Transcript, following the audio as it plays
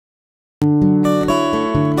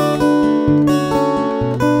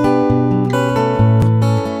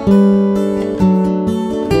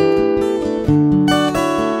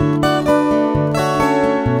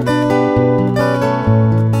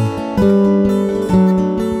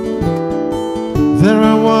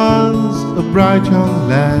bright young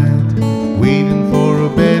lad, waiting for a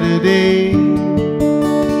better day.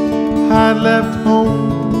 I'd left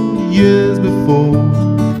home years before,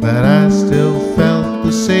 but I still felt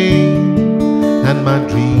the same. And my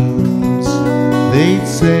dreams, they'd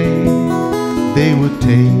say, they would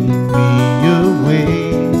take me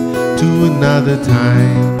away to another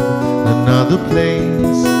time, another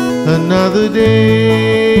place, another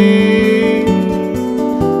day.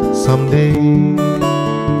 Someday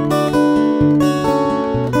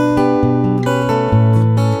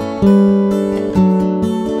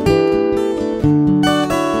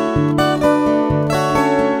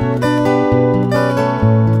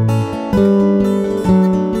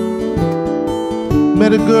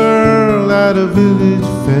met a girl at a village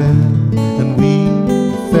fair, and we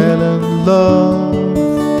fell in love.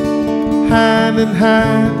 Hand in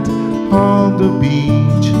hand on the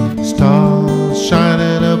beach, stars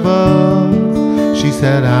shining above. She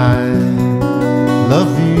said, I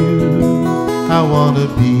love you, I wanna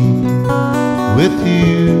be with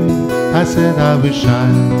you. I said, I wish I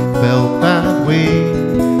felt that way.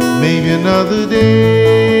 Maybe another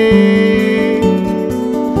day,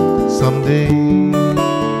 someday.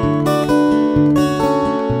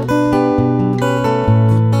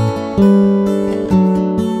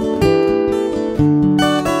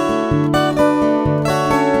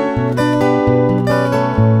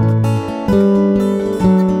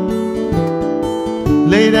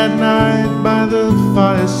 Late at night by the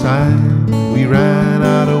fireside, we ran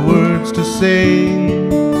out of words to say.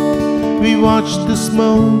 We watched the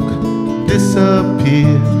smoke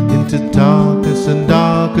disappear into darkness and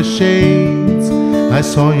darker shades. I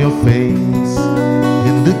saw your face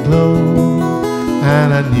in the glow,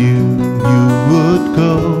 and I knew you would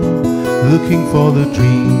go, looking for the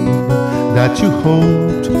dream that you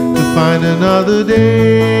hoped to find another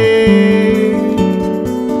day,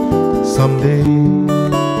 someday.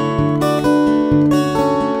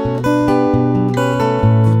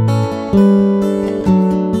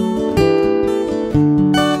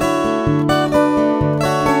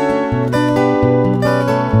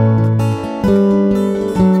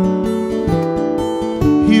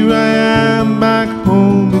 Here I am back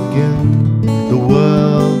home again. The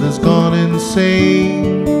world has gone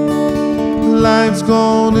insane. Life's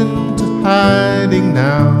gone into hiding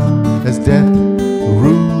now, as death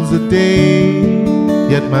rules the day.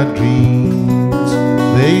 Yet my dreams,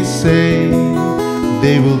 they say,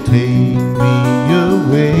 they will take me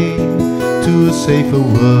away to a safer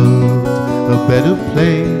world, a better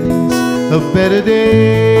place, a better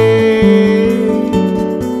day,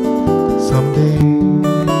 someday.